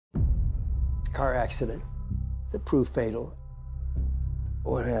car accident that proved fatal.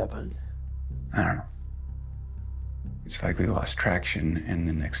 What happened? I don't know. It's like we lost traction, and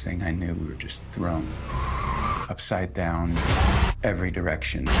the next thing I knew, we were just thrown upside down, every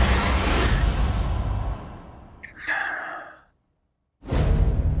direction.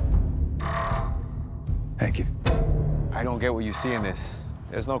 Thank you. I don't get what you see in this.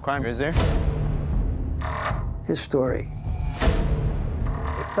 There's no crime, is there? His story.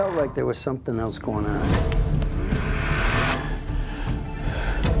 It felt like there was something else going on.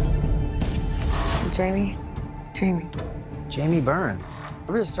 Jamie? Jamie Burns.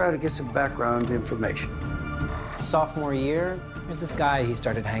 I'm just trying to get some background information. Sophomore year, there's this guy he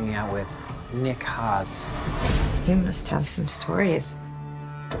started hanging out with, Nick Haas. You must have some stories.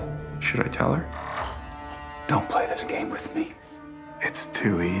 Should I tell her? Don't play this game with me. It's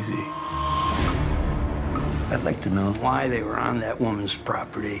too easy. I'd like to know why they were on that woman's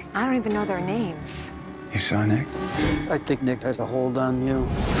property. I don't even know their names. You saw Nick? I think Nick has a hold on you.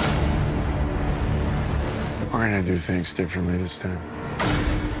 We're gonna do things differently this time.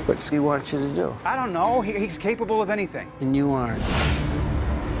 What does he want you to do? I don't know. He's capable of anything. And you aren't.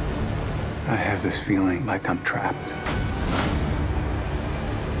 I have this feeling like I'm trapped.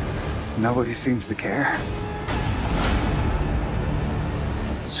 Nobody seems to care.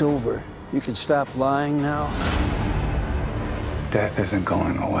 It's over. You can stop lying now. Death isn't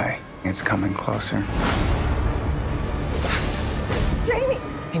going away. It's coming closer. Jamie!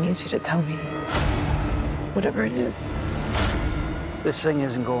 I need you to tell me. Whatever it is. This thing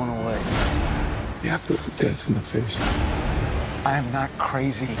isn't going away. You have to look death in the face. I am not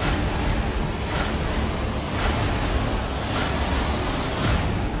crazy.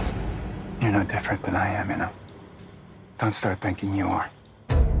 You're no different than I am, you know. Don't start thinking you are.